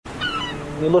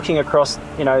you're looking across,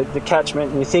 the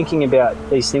catchment, and you're thinking about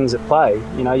these things at play.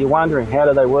 You're wondering, how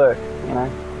do they work?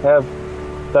 How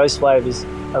have those flavours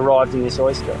arrived in this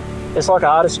oyster? It's like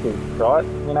artistry, right?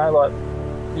 Like,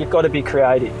 you've got to be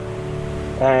creative.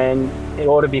 And in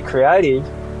order to be creative,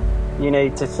 you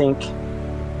need to think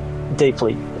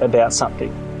deeply about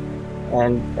something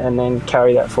and then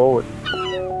carry that forward.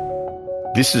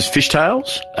 This is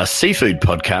Fishtails, a seafood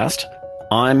podcast.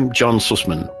 I'm John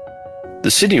Sussman. The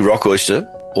Sydney rock oyster,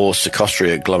 or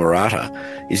Cercosphaera glomerata,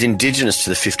 is indigenous to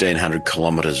the 1,500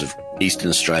 kilometres of eastern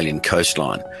Australian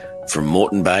coastline, from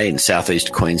Moreton Bay in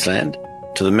southeast Queensland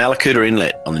to the Mallacoota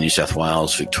Inlet on the New South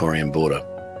Wales-Victorian border.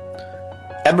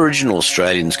 Aboriginal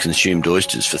Australians consumed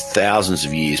oysters for thousands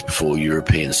of years before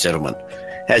European settlement,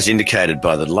 as indicated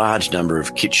by the large number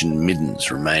of kitchen middens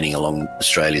remaining along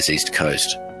Australia's east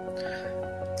coast.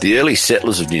 The early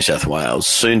settlers of New South Wales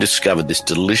soon discovered this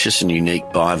delicious and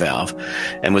unique bivalve,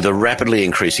 and with a rapidly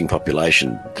increasing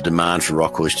population, the demand for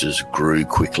rock oysters grew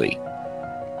quickly.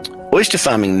 Oyster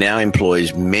farming now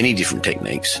employs many different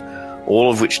techniques, all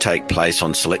of which take place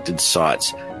on selected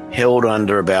sites held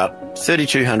under about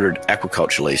 3,200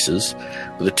 aquaculture leases,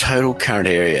 with a total current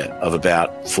area of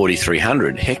about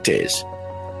 4,300 hectares.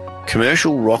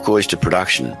 Commercial rock oyster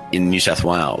production in New South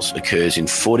Wales occurs in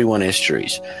 41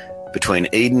 estuaries, between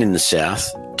Eden in the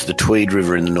south to the Tweed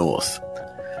River in the north.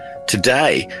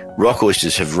 Today, rock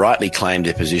oysters have rightly claimed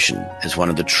their position as one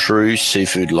of the true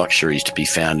seafood luxuries to be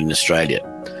found in Australia,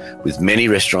 with many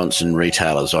restaurants and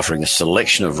retailers offering a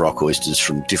selection of rock oysters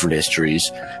from different estuaries,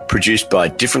 produced by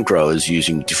different growers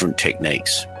using different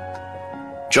techniques.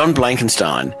 John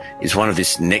Blankenstein is one of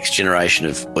this next generation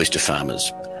of oyster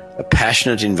farmers, a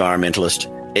passionate environmentalist,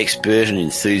 expert and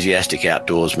enthusiastic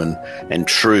outdoorsman, and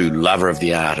true lover of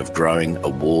the art of growing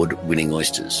award-winning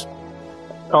oysters.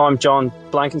 I'm John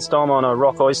Blankenstein. I'm a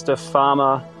rock oyster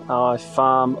farmer. I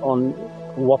farm on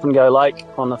Wapengo Lake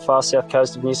on the far south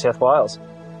coast of New South Wales.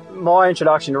 My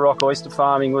introduction to rock oyster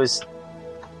farming was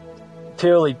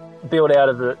purely built out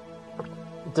of the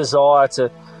desire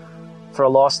for a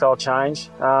lifestyle change,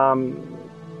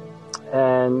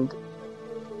 and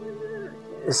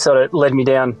it sort of led me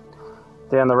down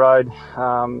the road.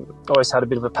 Always had a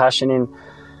bit of a passion in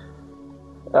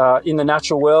the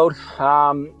natural world,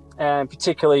 and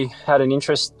particularly had an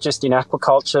interest just in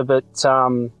aquaculture, but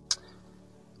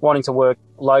wanting to work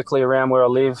locally around where I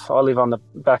live. I live on the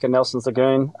back of Nelson's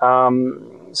Lagoon,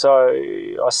 so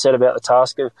I set about the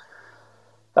task of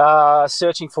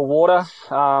searching for water,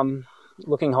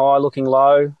 looking high, looking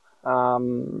low,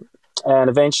 and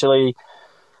eventually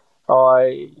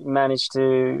I managed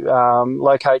to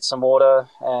locate some water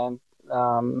and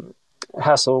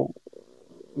hassle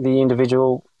the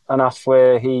individual enough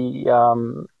where he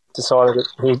decided that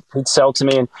he'd sell to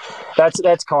me, and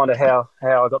that's kind of how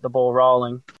I got the ball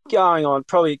rolling. Going on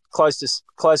probably close to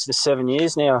 7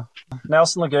 years now.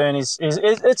 Nelson Lagoon is a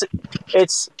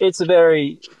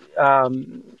very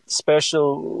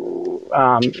special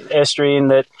estuary in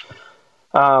that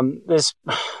there's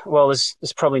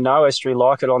probably no estuary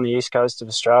like it on the east coast of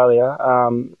Australia.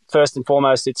 First and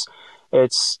foremost, it's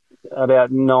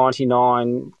about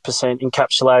 99%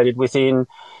 encapsulated within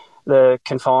the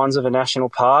confines of a national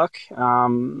park.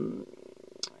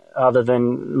 Other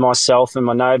than myself and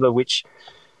my neighbour, which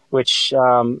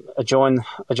adjoin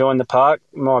the park,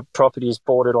 my property is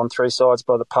bordered on three sides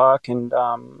by the park, and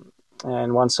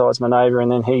one side's my neighbour,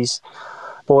 and then he's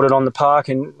bordered on the park,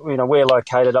 and we're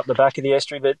located up the back of the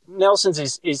estuary. But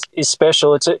Nelson's is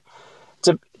special. It's a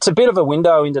bit of a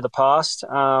window into the past.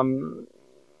 The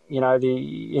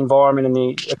environment and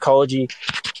the ecology,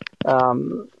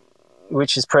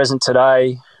 which is present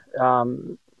today,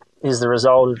 is the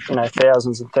result of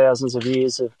thousands and thousands of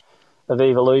years of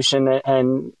evolution,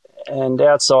 and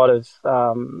outside of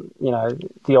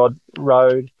the odd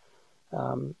road,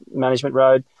 management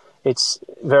road, it's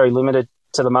very limited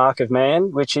to the mark of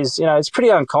man, which is it's pretty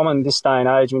uncommon this day and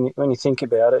age when you think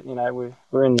about it.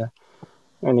 We're in the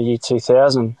year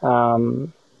 2000.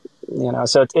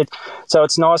 So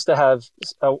it's nice to have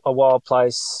a wild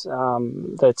place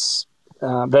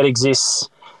that exists,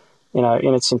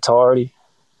 in its entirety.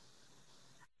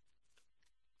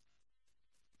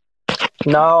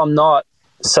 No, I'm not.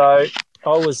 So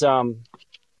I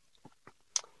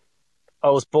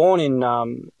was born in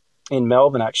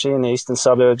Melbourne, actually, in the eastern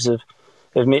suburbs of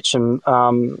Mitcham,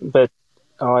 but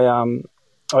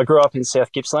I grew up in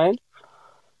South Gippsland,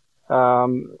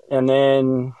 and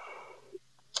then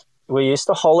we used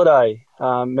to holiday.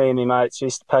 Me and my mates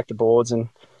used to pack the boards and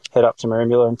head up to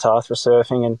Merimbula and Tathra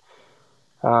surfing.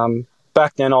 And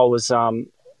back then I was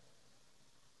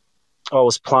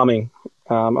plumbing.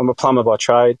 I'm a plumber by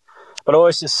trade. But I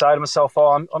always just say to myself,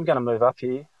 I'm going to move up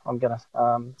here. I'm going to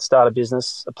start a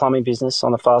business, a plumbing business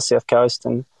on the far south coast.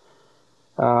 And,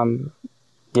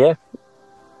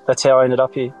 that's how I ended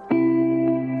up here.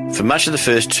 For much of the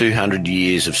first 200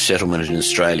 years of settlement in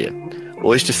Australia,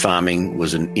 oyster farming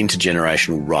was an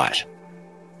intergenerational right.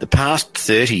 The past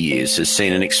 30 years has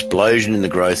seen an explosion in the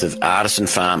growth of artisan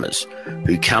farmers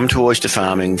who come to oyster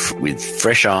farming with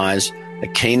fresh eyes, a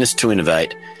keenness to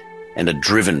innovate, and are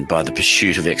driven by the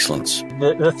pursuit of excellence.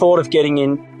 The thought of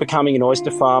becoming an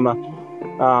oyster farmer,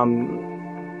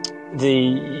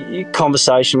 the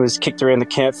conversation was kicked around the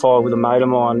campfire with a mate of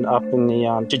mine up in the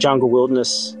Tjungal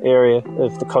Wilderness area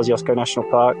of the Kosciuszko National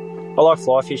Park. I like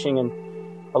fly fishing and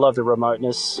I love the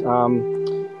remoteness.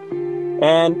 And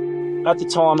at the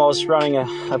time I was running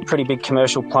a pretty big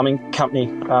commercial plumbing company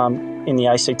in the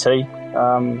ACT.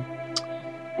 And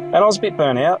I was a bit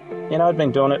burnt out. I'd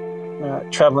been doing it,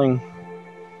 travelling.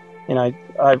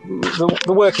 The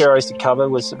work area I used to cover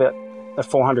was about a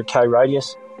 400k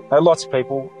radius. Lots of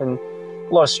people and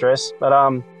a lot of stress, but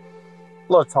a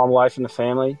lot of time away from the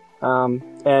family,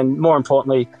 and more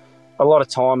importantly, a lot of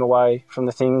time away from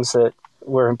the things that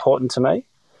were important to me.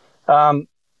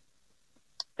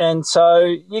 And so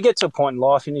you get to a point in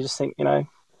life and you just think, why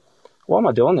am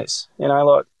I doing this?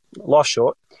 Life's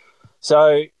short.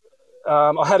 So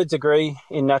I had a degree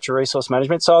in natural resource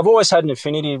management, so I've always had an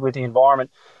affinity with the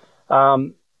environment.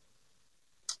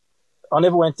 I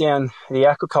never went down the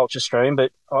aquaculture stream,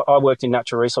 but I worked in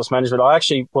natural resource management. I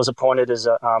actually was appointed as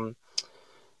a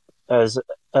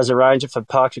ranger for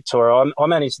Park Victoria. I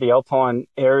managed the alpine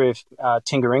area of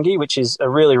Tingaringi, which is a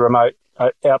really remote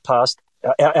outpost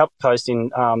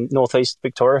in northeast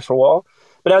Victoria for a while.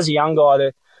 But as a young guy,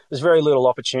 there was very little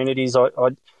opportunities. I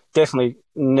definitely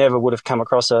never would have come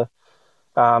across a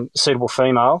suitable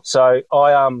female. So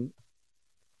I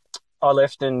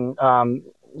left and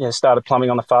started plumbing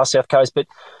on the far south coast. But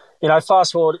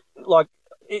fast forward,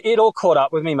 it all caught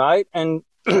up with me, mate. And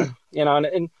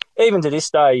and even to this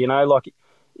day, you got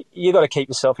to keep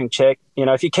yourself in check.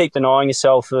 If you keep denying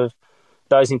yourself of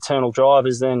those internal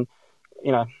drivers, then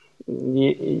you'll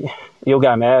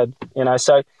go mad.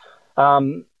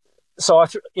 So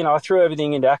I threw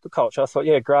everything into aquaculture. I thought,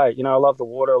 yeah, great. I love the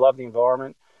water, I love the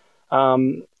environment,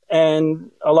 and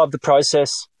I love the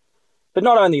process. But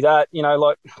not only that,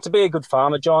 to be a good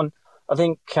farmer, John, I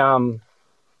think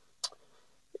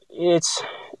it's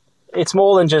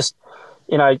more than just,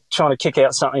 trying to kick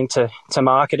out something to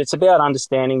market. It's about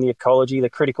understanding the ecology, the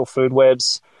critical food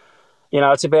webs.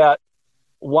 It's about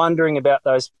wondering about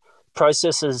those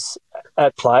processes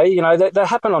at play. They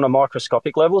happen on a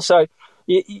microscopic level. So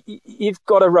you've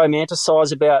got to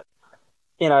romanticise about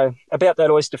that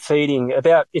oyster feeding,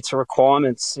 about its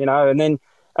requirements,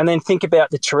 and then think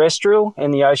about the terrestrial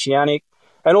and the oceanic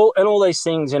and all these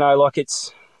things,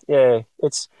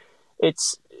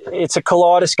 it's a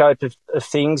kaleidoscope of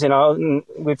things, and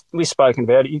we've spoken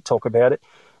about it, you talk about it,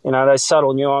 those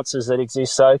subtle nuances that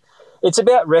exist. So it's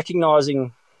about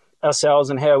recognising ourselves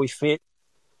and how we fit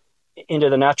into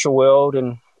the natural world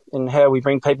and how we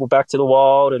bring people back to the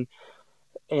wild, and,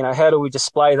 how do we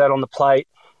display that on the plate,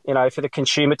 for the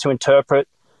consumer to interpret.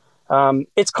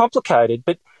 It's complicated,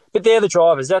 but they're the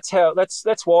drivers. That's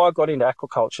why I got into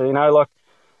aquaculture.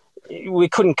 We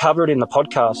couldn't cover it in the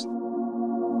podcast.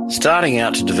 Starting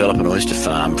out to develop an oyster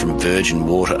farm from virgin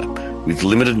water with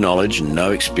limited knowledge and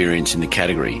no experience in the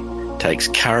category takes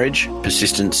courage,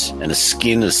 persistence, and a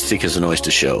skin as thick as an oyster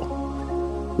shell.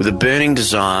 With a burning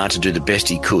desire to do the best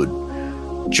he could,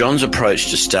 John's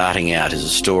approach to starting out is a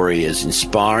story as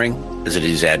inspiring as it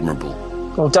is admirable.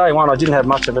 Well, day one, I didn't have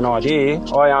much of an idea.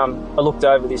 I looked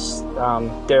over this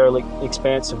derelict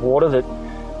expanse of water that,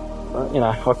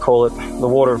 I call it the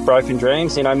water of broken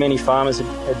dreams. Many farmers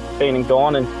had been and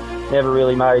gone and never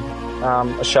really made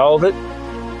a show of it.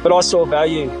 But I saw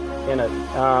value in it.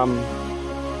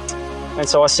 And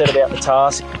so I set about the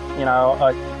task.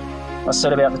 I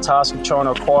set about the task of trying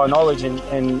to acquire knowledge.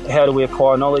 And how do we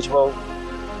acquire knowledge? Well,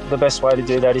 the best way to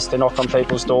do that is to knock on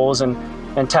people's doors and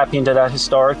tap into that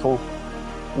historical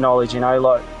knowledge.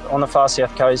 On the far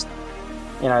south coast,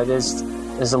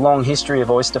 there's a long history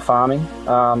of oyster farming,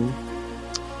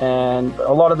 and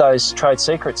a lot of those trade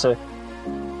secrets are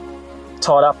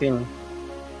tied up in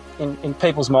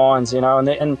people's minds,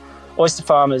 and oyster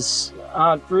farmers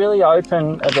aren't really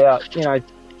open about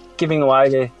giving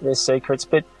away their secrets.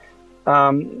 But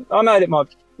I made it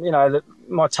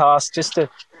my task just to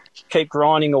keep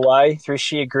grinding away through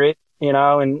sheer grit,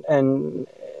 and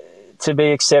to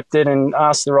be accepted and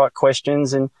ask the right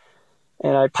questions and,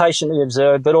 patiently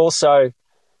observe, but also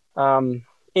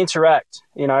interact,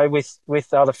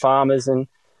 with other farmers and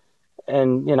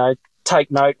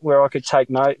take note where I could take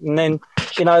note, and then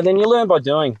then you learn by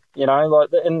doing.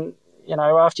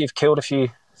 After you've killed a few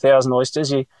thousand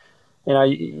oysters, you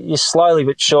slowly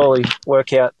but surely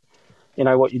work out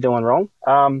what you're doing wrong.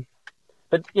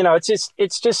 But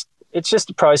it's just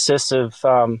a process of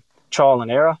trial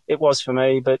and error. It was for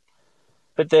me, but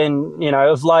then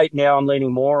of late now I'm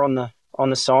leaning more on the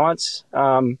science.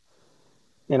 Trying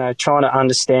to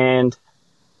understand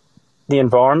the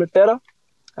environment better.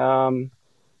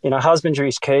 Husbandry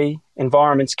is key,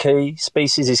 environment's key,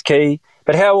 species is key,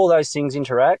 but how all those things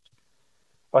interact,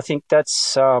 I think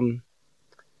that's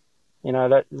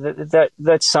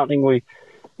that's something we,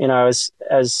 as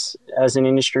an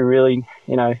industry really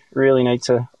need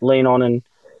to lean on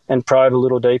and probe a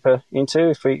little deeper into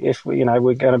if we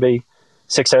we're going to be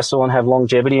successful and have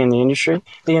longevity in the industry.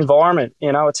 The environment,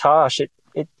 it's harsh. It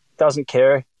doesn't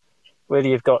care whether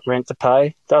you've got rent to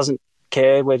pay, doesn't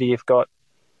care whether you've got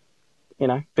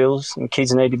bills and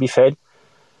kids need to be fed.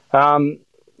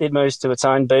 It moves to its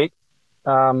own beat,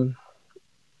 and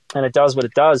it does what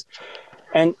it does.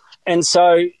 And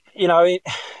so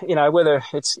whether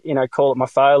it's call it my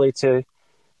failure to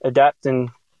adapt and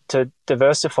to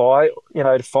diversify,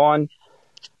 to find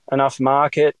enough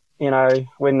market,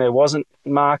 when there wasn't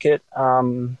market.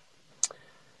 In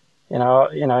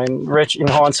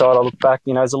hindsight, I look back.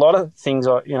 There's a lot of things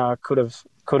I could have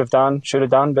done, should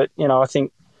have done, but I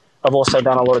think I've also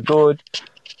done a lot of good,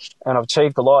 and I've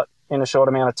achieved a lot in a short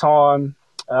amount of time.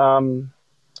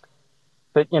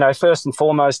 But first and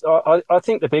foremost, I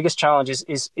think the biggest challenge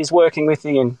is working with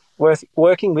the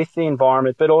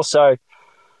environment, but also,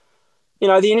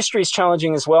 the industry is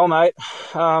challenging as well, mate.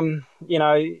 The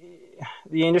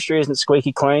industry isn't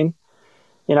squeaky clean.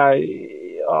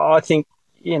 I think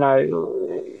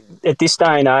at this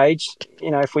day and age,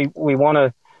 if we want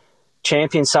to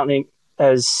champion something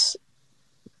as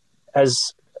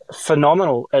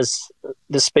phenomenal as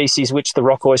the species which the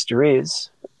rock oyster is,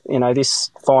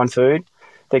 this fine food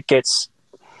that gets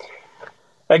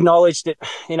acknowledged at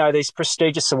these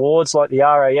prestigious awards like the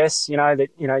RAS, that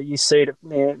you see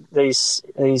these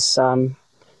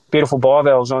beautiful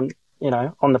bivalves on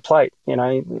the plate.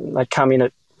 They come in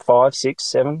at $5, $6,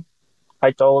 $7,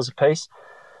 $8 a piece.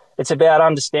 It's about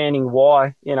understanding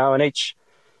why, and each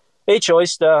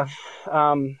oyster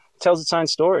tells its own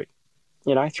story,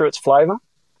 through its flavour,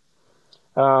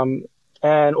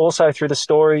 and also through the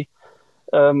story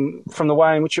from the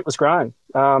way in which it was grown.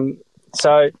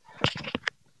 So,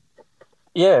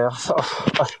 yeah,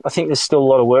 I think there's still a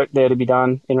lot of work there to be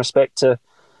done in respect to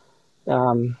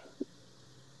how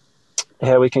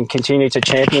we can continue to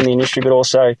champion the industry, but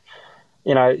also,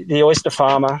 the oyster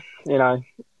farmer,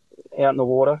 out in the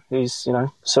water who's,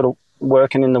 sort of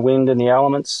working in the wind and the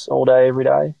elements all day, every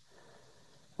day.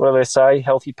 What do they say?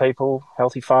 Healthy people,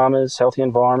 healthy farmers, healthy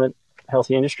environment,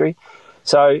 healthy industry.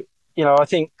 So, I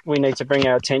think we need to bring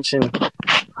our attention,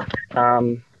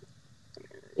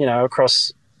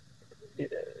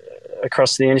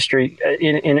 across the industry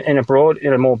in a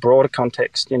more broader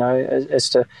context, as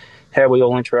to how we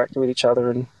all interact with each other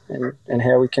and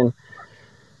how we can,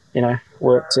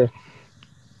 work to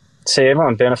see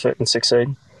everyone benefit and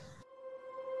succeed.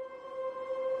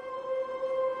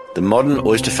 The modern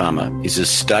oyster farmer is as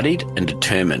studied and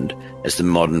determined as the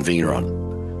modern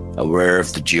vigneron, aware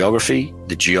of the geography,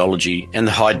 the geology and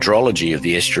the hydrology of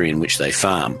the estuary in which they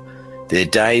farm. Their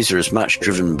days are as much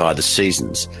driven by the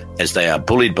seasons as they are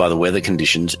bullied by the weather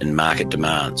conditions and market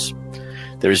demands.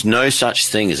 There is no such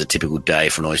thing as a typical day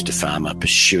for an oyster farmer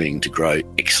pursuing to grow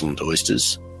excellent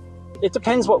oysters. It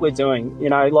depends what we're doing,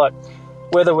 like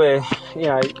whether we're,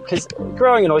 because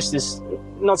growing an oyster is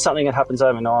not something that happens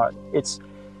overnight. It's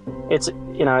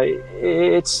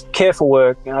careful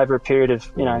work over a period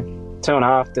of,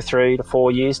 2.5 to 3 to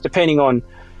 4 years, depending on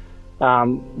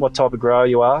what type of grower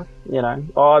you are.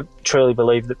 I truly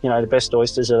believe that, the best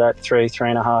oysters are that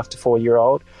 3.5 to 4 year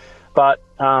old. But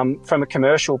from a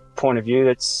commercial point of view,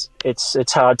 it's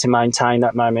hard to maintain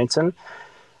that momentum.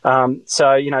 So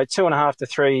 2.5 to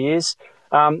 3 years.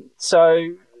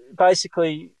 So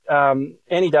basically,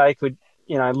 any day could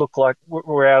look like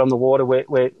we're out on the water.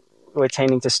 We're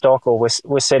tending to stock, or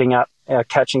we're setting up our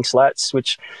catching slats,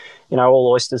 which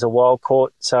all oysters are wild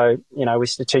caught. So we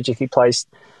strategically placed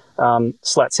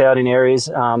slats out in areas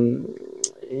around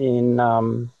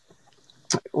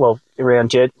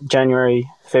January,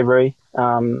 February,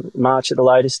 March at the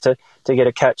latest to get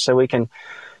a catch, so we can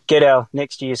get our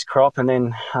next year's crop. And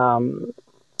then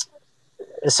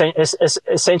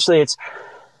essentially it's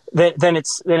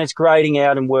grading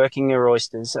out and working your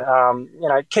oysters,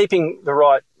 keeping the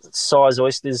right size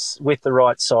oysters with the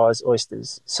right size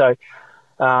oysters. So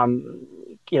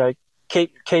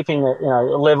keeping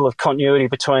a level of continuity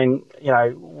between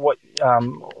what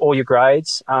all your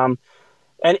grades, and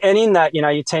in that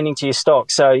you're tending to your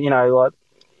stock. So like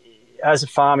as a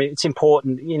farmer, it's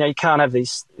important. You can't have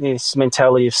this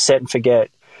mentality of set and forget.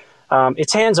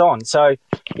 It's hands on. So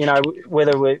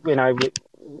whether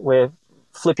we're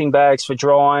flipping bags for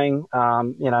drying,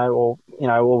 or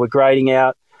we're grading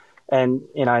out, and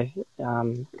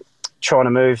trying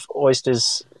to move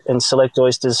oysters and select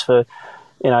oysters for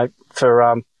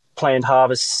planned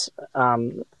harvests,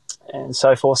 and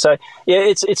so forth. So yeah,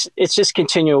 it's just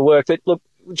continual work. But look,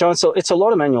 John, so it's a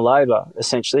lot of manual labour,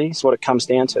 essentially, is what it comes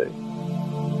down to.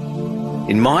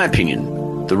 In my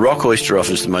opinion, the rock oyster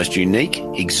offers the most unique,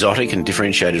 exotic and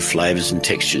differentiated flavours and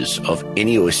textures of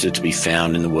any oyster to be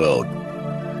found in the world.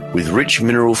 With rich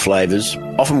mineral flavours,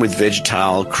 often with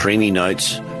vegetal, creamy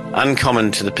notes,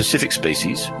 uncommon to the Pacific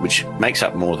species, which makes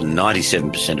up more than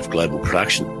 97% of global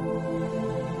production.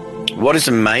 What is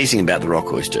amazing about the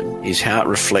rock oyster is how it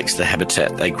reflects the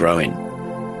habitat they grow in,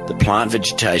 the plant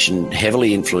vegetation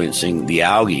heavily influencing the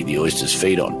algae the oysters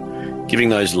feed on, giving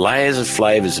those layers of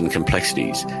flavours and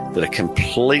complexities that are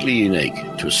completely unique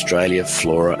to Australia,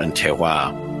 flora and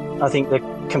terroir. I think the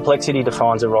complexity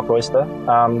defines a rock oyster.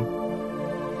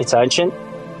 It's ancient.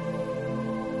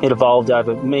 It evolved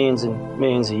over millions and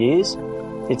millions of years.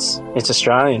 It's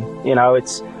Australian.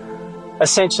 It's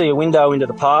essentially a window into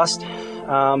the past,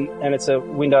 and it's a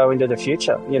window into the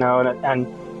future.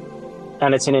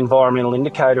 And it's an environmental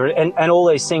indicator, and all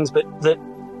these things. But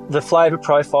the flavour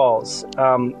profiles,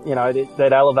 that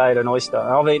elevate an oyster.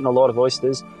 I've eaten a lot of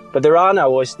oysters, but there are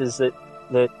no oysters that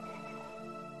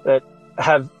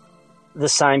have the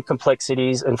same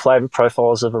complexities and flavour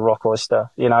profiles of a rock oyster.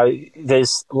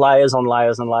 There's layers on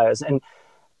layers and layers, and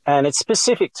it's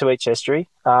specific to each estuary,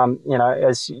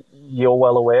 as you're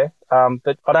well aware.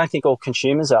 But I don't think all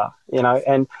consumers are,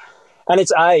 and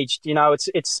it's aged.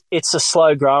 It's a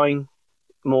slow growing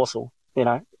morsel,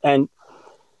 and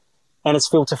it's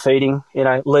filter feeding,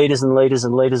 litres and litres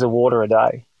and litres of water a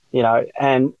day,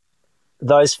 and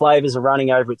those flavours are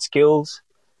running over its gills,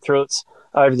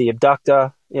 over the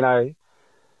abductor,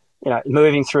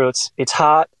 moving through its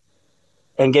heart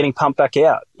and getting pumped back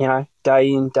out,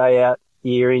 day in, day out,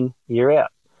 year in, year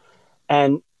out.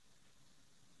 And,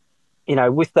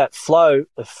 with that flow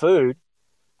of food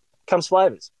comes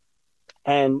flavours.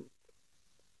 And,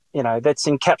 that's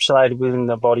encapsulated within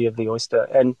the body of the oyster.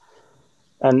 And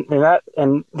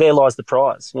there lies the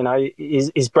prize,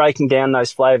 is breaking down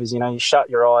those flavours. You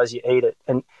shut your eyes, you eat it.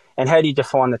 And how do you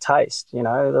define the taste?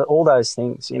 All those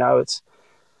things,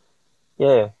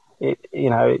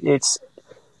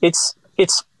 it's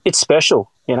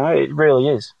special, it really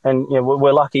is. And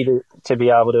we're lucky to be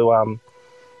able to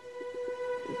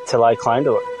lay claim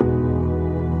to it.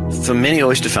 For many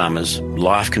oyster farmers,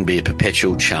 life can be a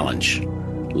perpetual challenge.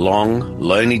 Long,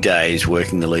 lonely days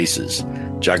working the leases,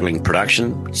 juggling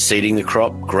production, seeding the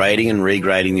crop, grading and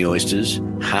regrading the oysters,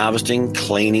 harvesting,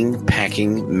 cleaning,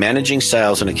 packing, managing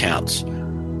sales and accounts.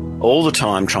 All the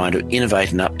time trying to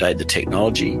innovate and update the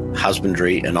technology,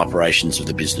 husbandry and operations of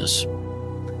the business.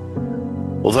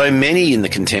 Although many in the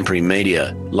contemporary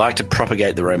media like to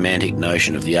propagate the romantic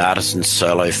notion of the artisan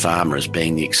solo farmer as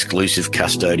being the exclusive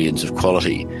custodians of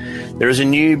quality, there is a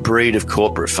new breed of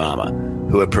corporate farmer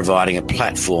who are providing a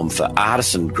platform for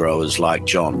artisan growers like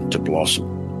John to blossom.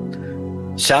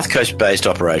 South Coast-based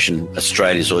operation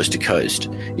Australia's Oyster Coast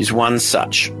is one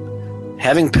such.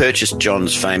 Having purchased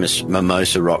John's famous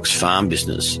Mimosa Rocks farm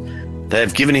business, they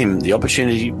have given him the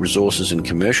opportunity, resources and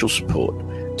commercial support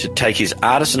to take his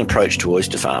artisan approach to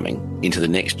oyster farming into the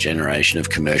next generation of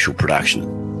commercial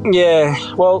production.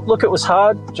 Yeah, well, look, it was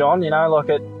hard, John,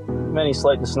 at many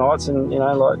sleepless nights, and,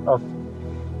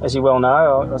 as you well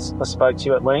know, I spoke to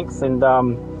you at length and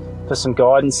for some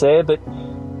guidance there, but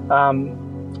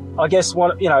I guess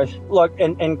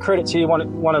and credit to you,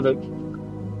 one of the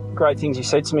great things you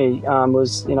said to me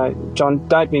was, John,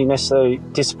 don't be necessarily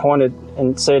disappointed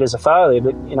and see it as a failure,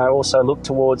 but, also look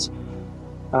towards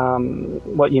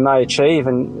what you may achieve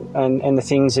and the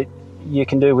things that you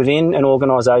can do within an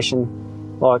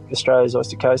organisation like Australia's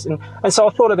Oyster Coast. And so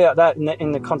I thought about that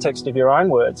in the context of your own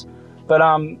words. But,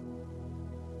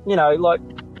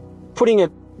 building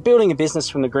a business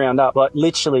from the ground up,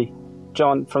 literally,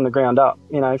 John, from the ground up,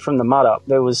 from the mud up,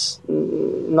 there was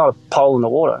not a pole in the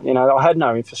water. I had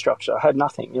no infrastructure. I had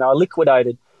nothing. I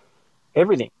liquidated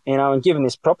everything, and given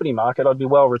this property market, I'd be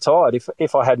well retired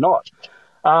if I had not.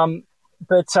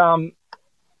 But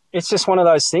it's just one of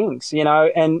those things, and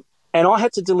I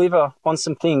had to deliver on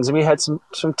some things, and we had some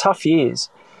tough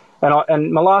years,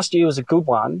 and my last year was a good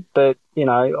one, but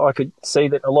I could see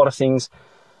that a lot of things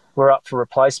were up for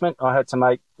replacement. I had to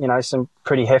make, some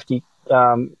pretty hefty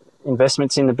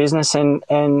investments in the business, and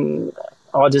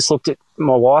I just looked at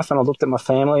my wife and I looked at my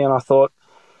family and I thought,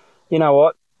 you know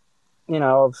what,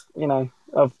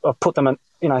 I've put them,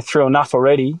 through enough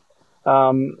already,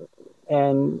 and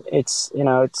it's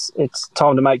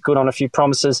time to make good on a few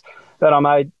promises that I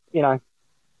made,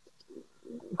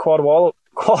 quite a while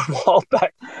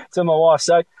back to my wife.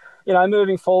 So,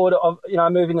 moving forward,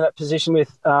 I'm moving to that position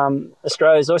with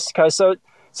Australia's Oyster Coast. So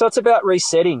it's about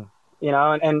resetting,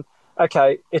 and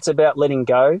okay, it's about letting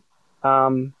go,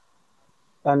 and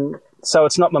so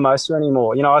it's not mimosa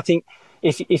anymore. I think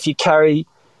if you carry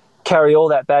all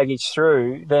that baggage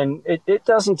through, then it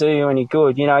doesn't do you any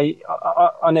good.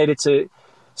 I needed to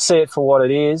see it for what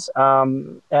it is,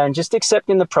 and just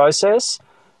accepting the process,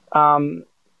 and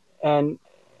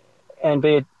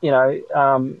be,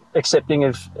 accepting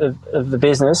of the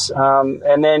business,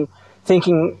 and then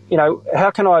thinking,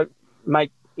 how can I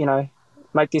make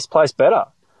this place better?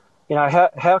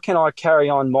 How can I carry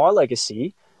on my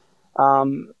legacy?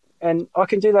 And I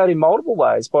can do that in multiple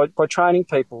ways, by training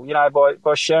people,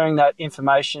 by sharing that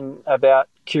information about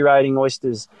curating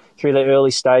oysters through the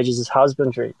early stages of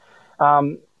husbandry.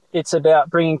 It's about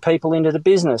bringing people into the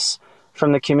business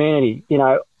from the community,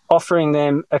 offering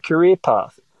them a career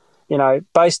path,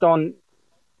 based on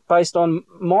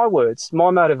my words,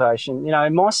 my motivation,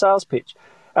 my sales pitch.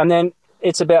 And then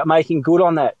it's about making good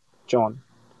on that, John.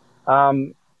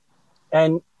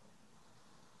 And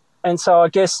so I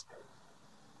guess,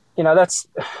 that's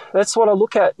what I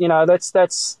look at.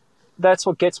 That's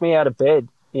what gets me out of bed.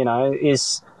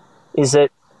 Is that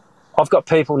I've got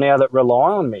people now that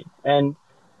rely on me, and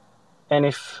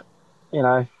if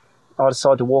I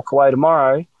decide to walk away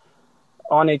tomorrow,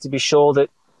 I need to be sure that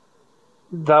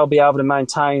they'll be able to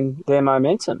maintain their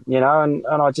momentum. And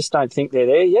I just don't think they're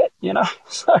there yet.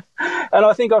 So, and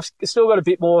I think I've still got a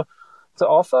bit more to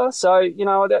offer. So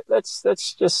that's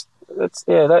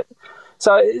that.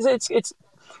 So it's.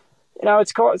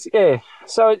 It's quite, yeah.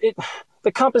 So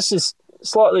the compass is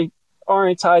slightly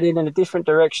orientated in a different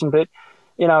direction, but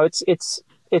it's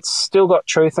still got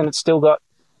truth and it's still got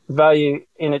value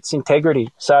in its integrity.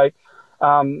 So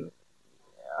I'm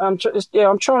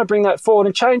trying to bring that forward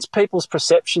and change people's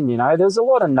perception. There's a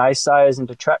lot of naysayers and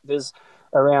detractors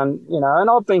around, and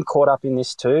I've been caught up in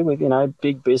this too with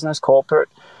big business, corporate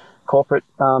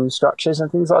structures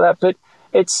and things like that. But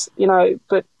it's,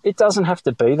 but it doesn't have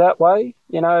to be that way.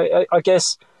 I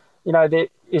guess, there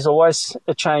is always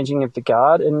a changing of the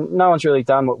guard, and no one's really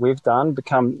done what we've done,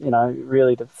 become,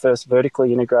 really the first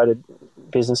vertically integrated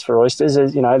business for oysters.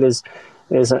 There's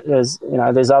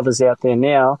others out there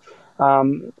now.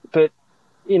 But,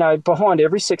 behind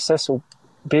every successful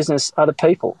business are the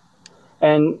people.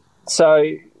 And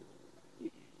so,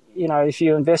 if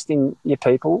you invest in your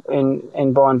people,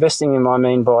 and by investing in them, I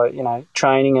mean by,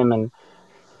 training them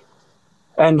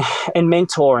and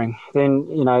mentoring, then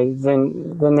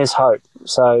then there's hope.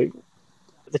 So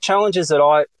the challenges that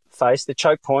I faced, the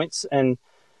choke points and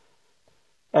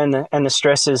the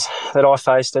stresses that I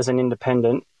faced as an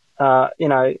independent, are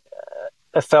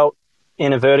felt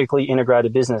in a vertically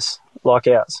integrated business like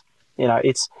ours.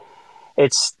 It's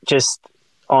just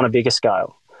on a bigger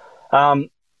scale.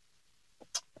 But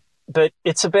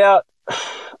it's about,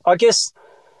 I guess,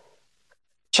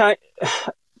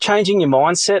 changing your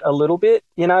mindset a little bit.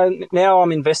 Now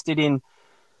I'm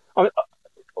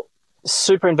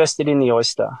super invested in the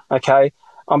oyster. Okay,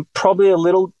 I'm probably a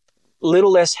little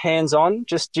less hands-on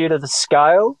just due to the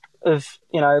scale of,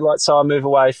 so I move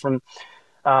away from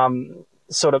I'm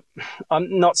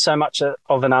not so much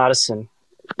of an artisan,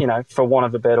 for want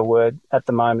of a better word at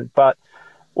the moment. But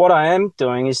what I am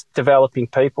doing is developing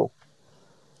people,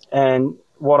 and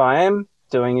what I am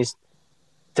doing is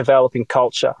developing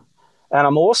culture. And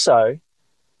I'm also,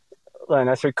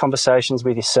 through conversations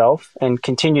with yourself and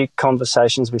continued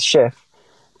conversations with Chef,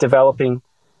 developing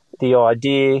the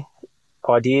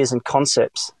ideas and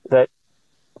concepts that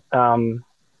are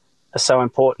so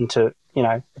important to,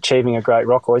 achieving a great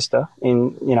rock oyster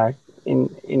in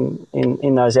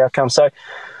those outcomes. So,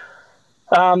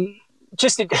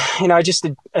 just a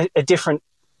different,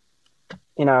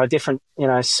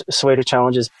 suite of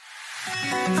challenges.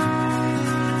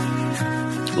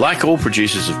 Like all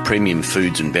producers of premium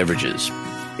foods and beverages,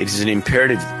 it is an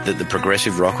imperative that the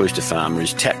progressive rock oyster farmer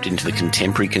is tapped into the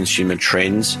contemporary consumer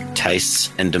trends,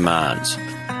 tastes and demands.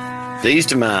 These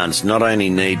demands not only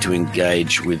need to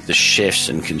engage with the chefs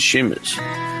and consumers,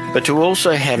 but to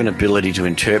also have an ability to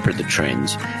interpret the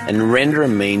trends and render a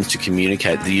means to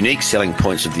communicate the unique selling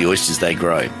points of the oysters they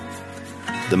grow.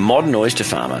 The modern oyster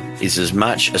farmer is as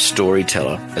much a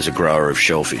storyteller as a grower of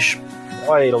shellfish.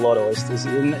 I eat a lot of oysters.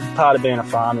 And part of being a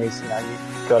farmer is, you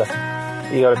got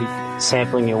to be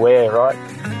sampling your ware, right?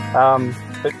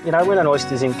 But when an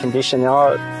oyster's in condition,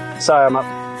 I say I'm up.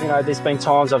 There's been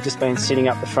times I've just been sitting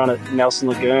up the front of Nelson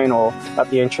Lagoon or up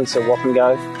the entrance of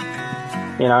Wappengo,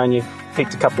 and you've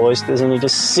picked a couple of oysters and you're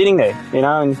just sitting there,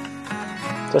 and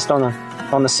just on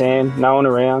the sand, no one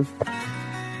around,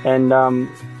 and and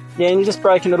you're just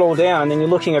breaking it all down, and then you're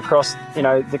looking across,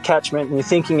 the catchment, and you're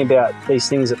thinking about these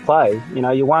things at play.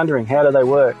 You're wondering, how do they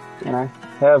work? How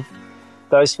have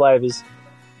those flavours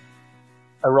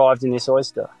arrived in this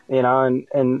oyster?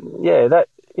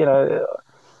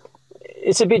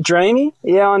 It's a bit dreamy,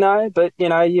 yeah, I know, but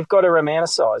you've got to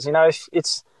romanticise.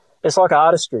 It's like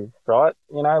artistry, right?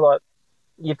 Like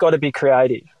you've got to be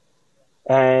creative,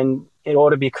 and in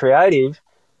order to be creative,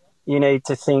 you need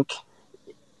to think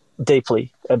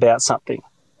deeply about something,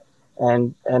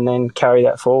 and then carry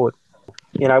that forward.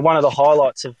 One of the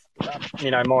highlights of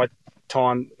my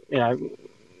time,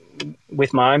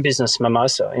 with my own business,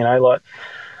 Mimosa. Like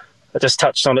I just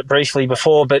touched on it briefly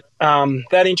before, but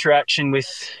that interaction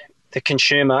with the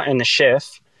consumer and the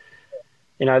chef,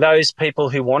 those people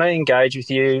who want to engage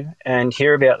with you and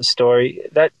hear about the story,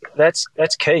 that's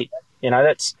key.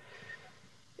 I'm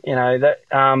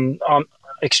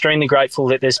extremely grateful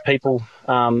that there's people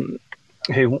who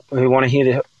want to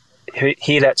hear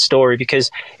that story, because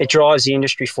it drives the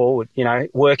industry forward.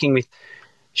 Working with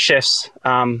chefs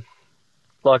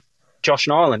like Josh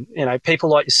Nyland, people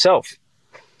like yourself,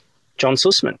 John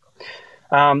Sussman,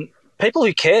 people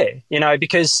who care,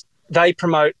 because they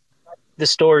promote the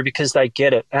story because they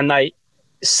get it, and they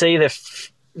see the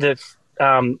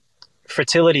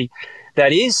fertility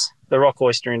that is the rock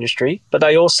oyster industry, but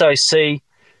they also see,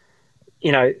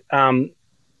 the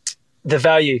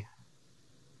value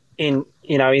in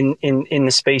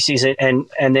the species, and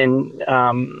then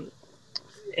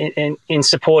in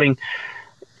supporting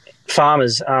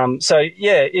farmers.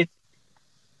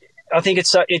 I think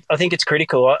it's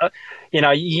critical.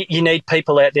 You need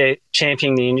people out there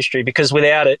championing the industry, because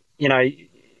without it, you're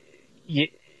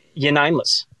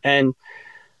nameless. And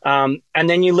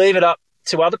then you leave it up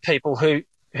to other people who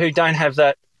don't have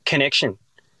that connection.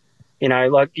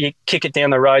 Like you kick it down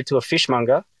the road to a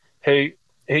fishmonger who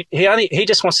he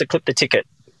just wants to clip the ticket.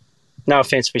 No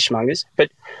offense, fishmongers, but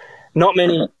not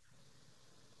many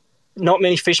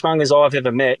fishmongers I've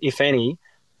ever met, if any,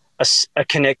 are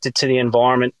connected to the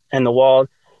environment and the wild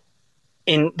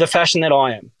in the fashion that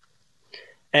I am.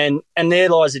 And there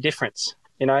lies the difference.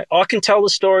 I can tell the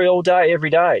story all day,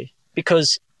 every day,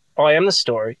 because I am the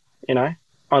story. I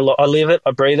live it,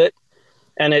 I breathe it,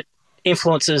 and it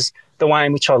influences the way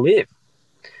in which I live.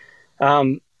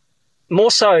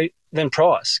 More so than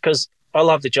price, because I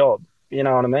love the job, you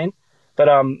know what I mean? But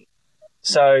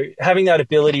so having that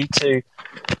ability to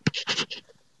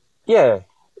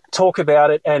talk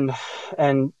about it and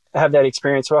have that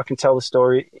experience where I can tell the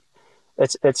story,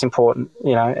 it's important,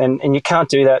 and you can't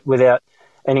do that without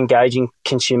an engaging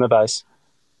consumer base.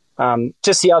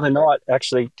 Just the other night,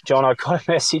 actually, John, I got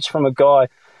a message from a guy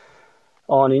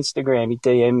on Instagram. He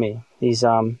DM'd me. He's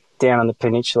down on the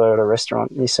peninsula at a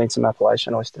restaurant. He's seen some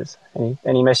Appalachian oysters, and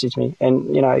he messaged me.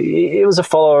 And he was a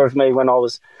follower of me when I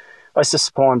used to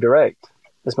supply him direct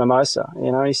as Mimosa.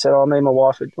 He said, "Me and my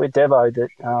wife, we're devoed that,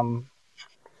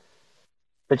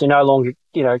 but you're no longer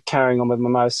carrying on with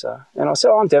Mimosa." And I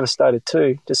said, "I'm devastated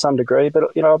too, to some degree,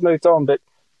 but I've moved on. But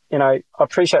I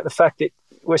appreciate the fact that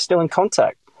we're still in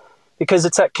contact, because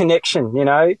it's that connection.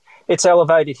 It's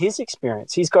elevated his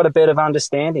experience. He's got a better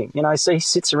understanding. So he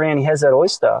sits around, he has that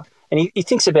oyster, and he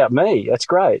thinks about me. That's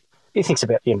great. He thinks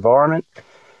about the environment,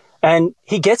 and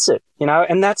he gets it.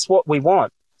 And that's what we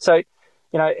want. So,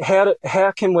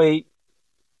 how can we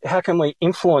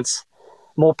influence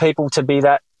more people to be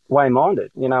that way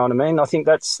minded? You know what I mean? I think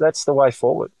that's the way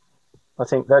forward. I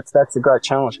think that's a great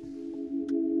challenge.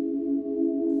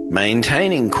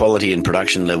 Maintaining quality and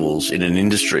production levels in an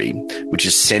industry which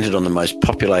is centred on the most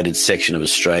populated section of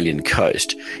Australian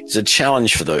coast is a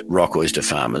challenge for the rock oyster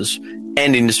farmers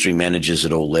and industry managers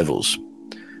at all levels.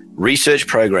 Research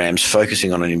programs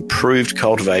focusing on improved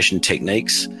cultivation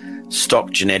techniques,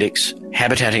 stock genetics,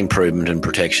 habitat improvement and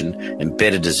protection, and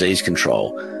better disease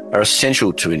control are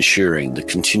essential to ensuring the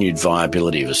continued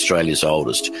viability of Australia's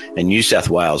oldest and New South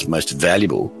Wales' most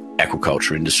valuable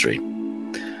aquaculture industry.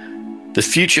 The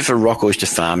future for rock oyster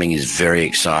farming is very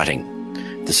exciting.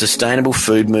 The sustainable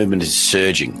food movement is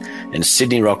surging, and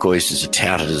Sydney rock oysters are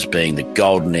touted as being the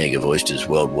golden egg of oysters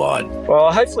worldwide. Well,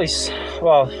 hopefully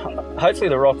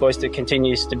the rock oyster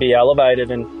continues to be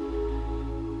elevated and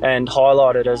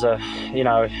highlighted as a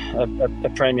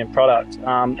premium product.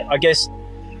 I guess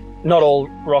not all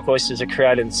rock oysters are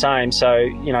created the same. So,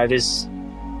 you know,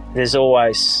 there's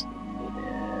always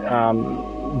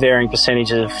varying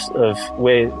percentages of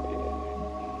where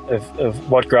of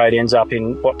what grade ends up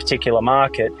in what particular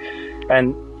market.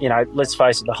 And, you know, let's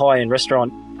face it, the high-end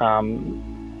restaurant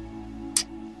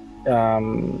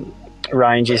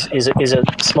range is a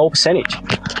small percentage.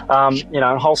 You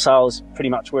know, and wholesale is pretty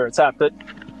much where it's at. But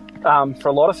for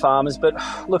a lot of farmers, but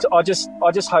look, I just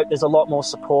hope there's a lot more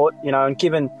support, you know, and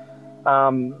given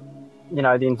you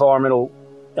know, the environmental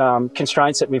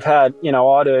constraints that we've had, you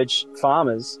know, I'd urge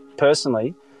farmers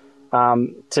personally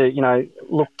to, you know,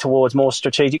 look towards more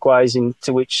strategic ways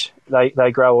into which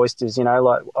they grow oysters, you know,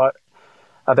 like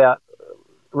about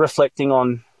reflecting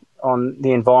on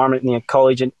the environment and the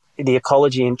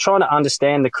ecology and trying to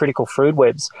understand the critical food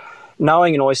webs.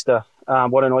 Knowing an oyster,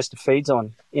 what an oyster feeds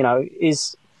on, you know,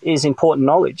 is important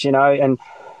knowledge, you know,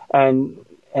 and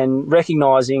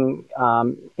recognising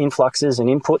influxes and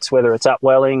inputs, whether it's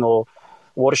upwelling or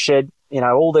watershed, you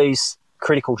know, all these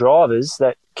critical drivers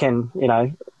that can, you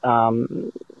know,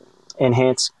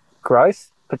 enhance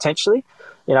growth potentially,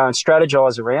 you know, and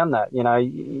strategise around that. You know,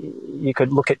 you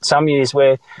could look at some years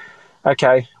where,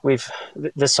 okay,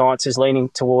 the science is leaning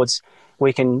towards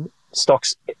we can stock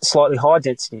slightly higher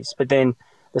densities, but then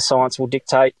the science will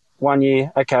dictate one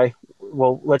year, okay,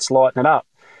 well, let's lighten it up.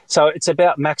 So it's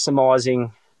about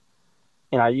maximising,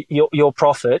 you know, your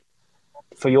profit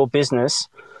for your business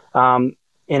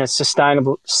in a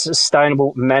sustainable,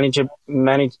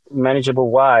 manageable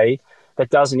way that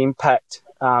doesn't impact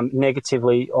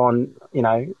negatively on, you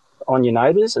know, on your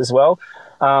neighbours as well.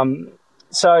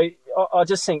 So I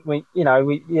just think we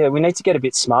need to get a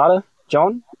bit smarter,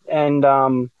 John,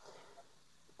 and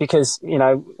because, you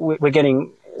know, we're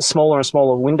getting smaller and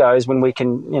smaller windows when we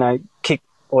can, you know, kick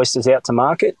oysters out to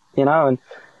market, you know,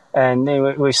 and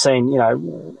then we've seen, you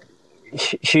know,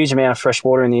 huge amount of fresh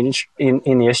water in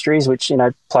the estuaries, which, you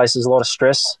know, places a lot of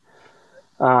stress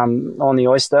on the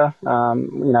oyster.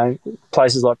 You know,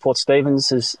 places like Port Stephens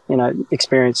has, you know,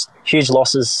 experienced huge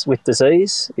losses with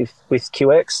disease with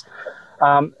QX.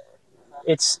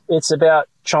 It's about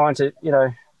trying to, you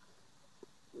know,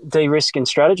 de-risk and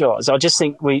strategize. I just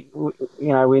think we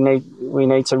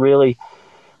need to really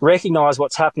recognise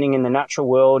what's happening in the natural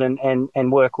world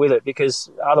and work with it,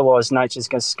 because otherwise nature's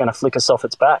just going to flick us off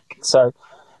its back. So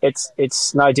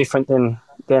it's no different than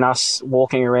us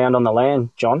walking around on the land,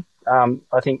 John.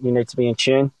 I think you need to be in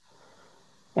tune,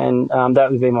 and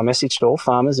that would be my message to all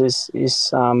farmers is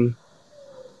tune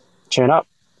up.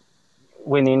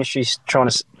 When the industry's trying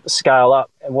to scale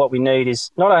up, and what we need is,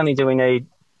 not only do we need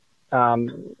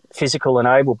physical and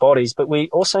able bodies, but we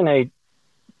also need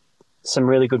some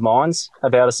really good minds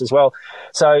about us as well.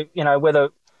 So, you know, whether,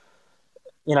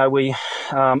 you know, we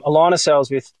align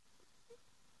ourselves with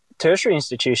tertiary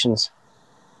institutions,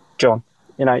 John,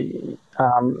 you know,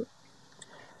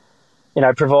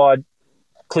 provide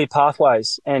clear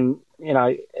pathways and, you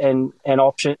know, and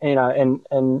option, you know,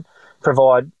 and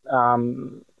provide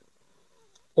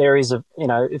areas of, you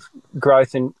know,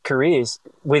 growth and careers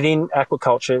within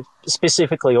aquaculture,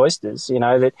 specifically oysters, you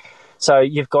know, that, so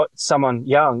you've got someone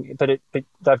young, but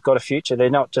they've got a future. They're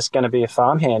not just going to be a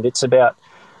farmhand. It's about,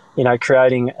 you know,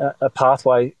 creating a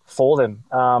pathway for them.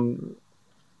 I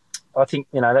think,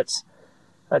 you know, that's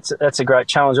a great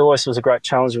challenge. Always was a great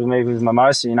challenge with me with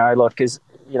Mimosa, you know, like, because,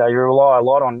 you know, you rely a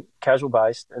lot on casual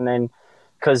based, and then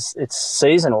because it's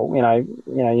seasonal, you know,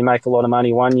 you make a lot of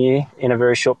money one year in a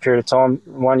very short period of time.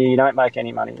 One year you don't make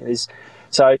any money.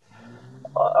 So,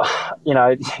 you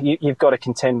know, you've got to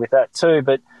contend with that too.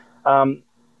 But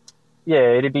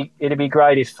yeah, it'd be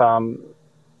great if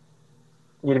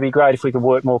we could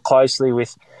work more closely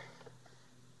with,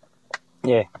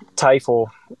 yeah, TAFE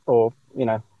or you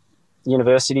know,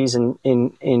 universities in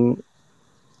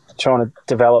trying to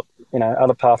develop, you know,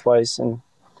 other pathways and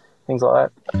things like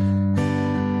that.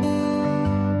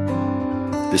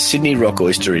 The Sydney rock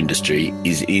oyster industry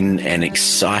is in an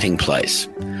exciting place.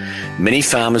 Many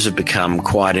farmers have become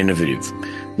quite innovative,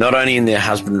 not only in their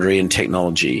husbandry and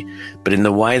technology, but in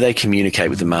the way they communicate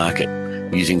with the market,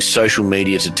 using social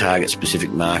media to target specific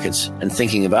markets and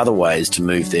thinking of other ways to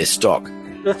move their stock.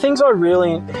 The things I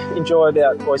really enjoy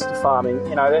about oyster farming,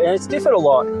 you know, and it's differed a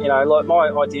lot, you know, like my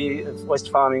idea of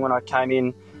oyster farming when I came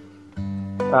in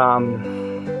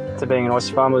to being an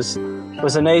oyster farmer was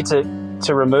a need to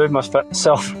remove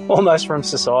myself almost from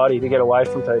society, to get away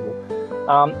from people.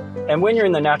 And when you're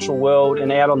in the natural world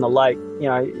and out on the lake, you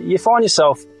know, you find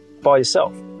yourself by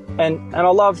yourself. And I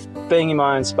love being in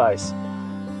my own space,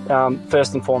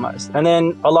 first and foremost. And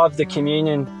then I love the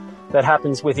communion that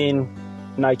happens within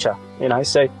nature, you know.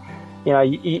 So, you know,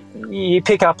 you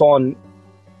pick up on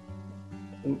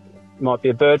might be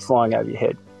a bird flying over your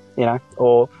head,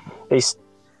 or these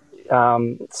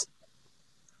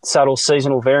subtle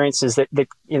seasonal variances that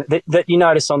you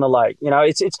notice on the lake.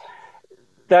 It's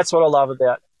that's what I love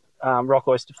about rock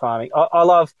oyster farming. I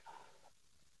love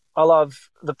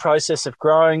the process of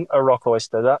growing a rock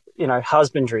oyster,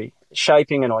 husbandry,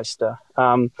 shaping an oyster,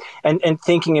 and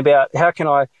thinking about how can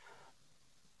I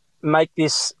make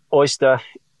this oyster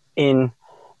in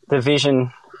the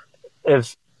vision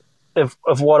of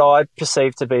what I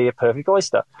perceive to be a perfect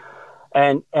oyster,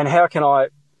 and how can I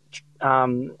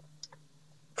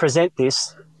present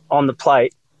this on the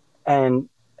plate, and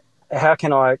how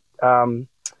can I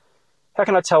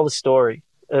tell the story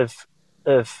of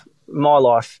my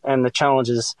life and the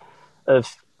challenges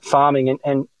of farming,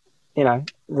 and all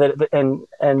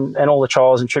the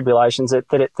trials and tribulations that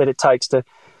it takes to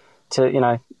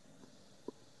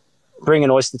bring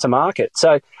an oyster to market.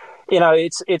 So,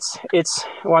 it's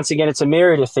once again, it's a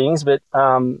myriad of things, but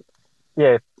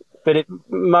but it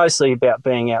mostly about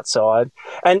being outside,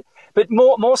 but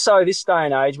more so this day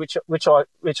and age, which I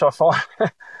find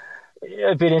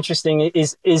a bit interesting,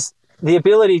 is the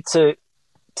ability to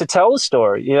tell the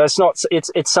story. It's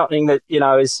something that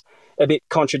is a bit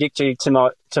contradictory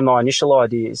to my initial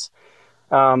ideas.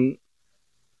 I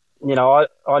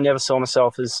never saw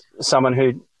myself as someone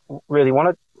who really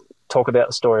wanted to talk about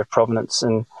the story of provenance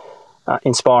and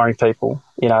inspiring people,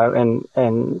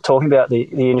 and talking about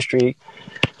the industry,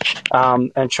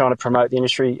 and trying to promote the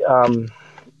industry.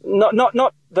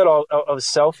 Not that I was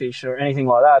selfish or anything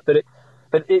like that,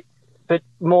 but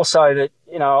more so that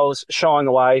I was shying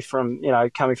away from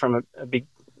coming from a big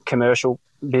commercial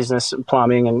business,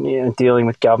 plumbing, and dealing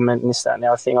with government and this, that, and the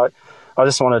other thing. I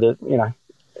just wanted to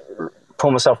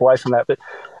pull myself away from that.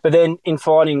 But then in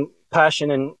finding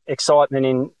passion and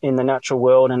excitement in the natural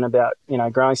world, and about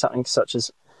growing something such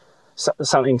as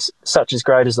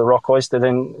great as the rock oyster,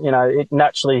 then it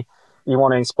naturally, you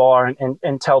want to inspire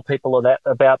and tell people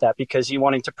about that, because you're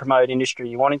wanting to promote industry,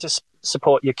 you're wanting to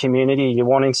support your community, you're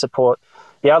wanting to support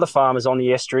the other farmers on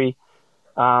the estuary,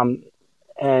 and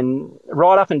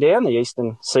right up and down the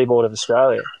eastern seaboard of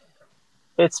Australia.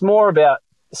 It's more about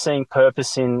seeing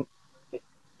purpose in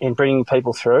bringing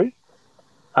people through.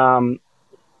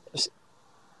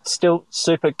 Still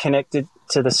super connected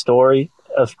to the story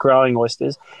of growing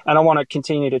oysters, and I want to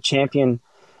continue to champion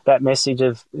that message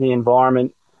of the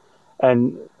environment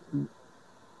and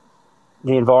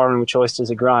the environment in which oysters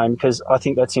are grown, because I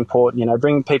think that's important.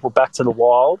 Bringing people back to the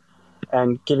wild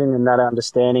and giving them that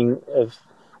understanding of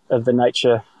the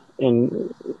nature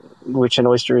in which an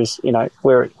oyster is,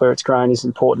 where it's grown, is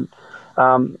important.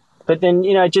 But then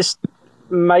just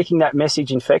making that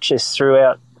message infectious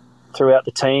throughout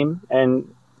the team,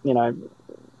 and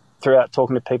throughout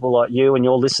talking to people like you and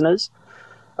your listeners.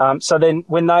 So then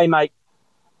when they make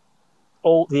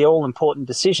all important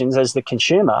decisions as the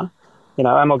consumer,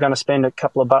 am I going to spend a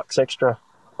couple of bucks extra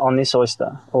on this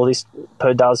oyster, or this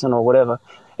per dozen, or whatever?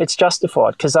 It's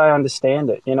justified because they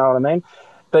understand it. You know what I mean?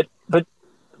 But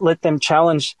let them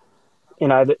challenge,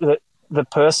 the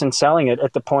person selling it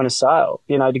at the point of sale,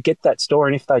 to get that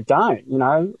story. And if they don't,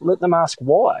 let them ask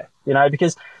why.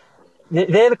 Because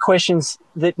they're the questions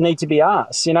that need to be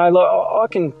asked. I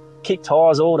can kick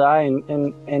tires all day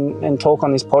and talk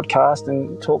on this podcast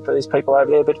and talk to these people over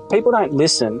there, but people don't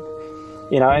listen,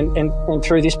 and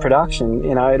through this production,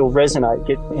 it'll resonate,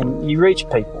 and you reach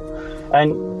people.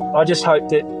 And I just hope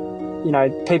that,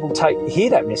 people hear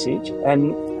that message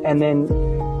and then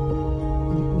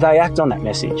they act on that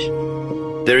message.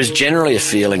 There is generally a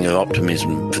feeling of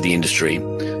optimism for the industry,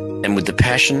 and with the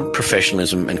passion,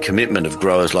 professionalism and commitment of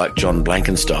growers like John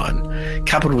Blankenstein,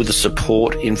 coupled with the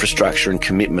support, infrastructure and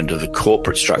commitment of a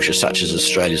corporate structure such as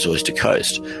Australia's Oyster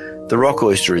Coast, the rock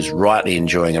oyster is rightly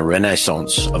enjoying a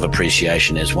renaissance of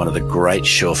appreciation as one of the great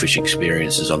shellfish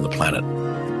experiences on the planet.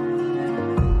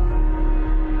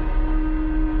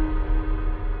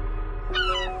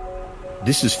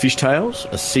 This is Fish Tales,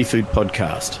 a seafood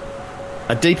podcast.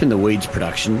 A Deep in the Weeds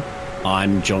production.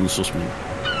 I'm John Sussman.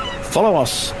 Follow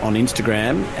us on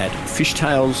Instagram at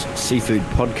Fishtails Seafood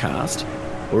Podcast,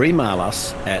 or email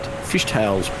us at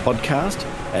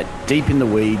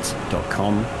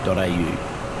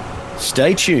fishtalespodcast@deepintheweeds.com.au.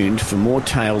 Stay tuned for more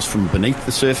tales from beneath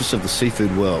the surface of the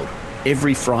seafood world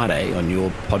every Friday on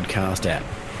your podcast app.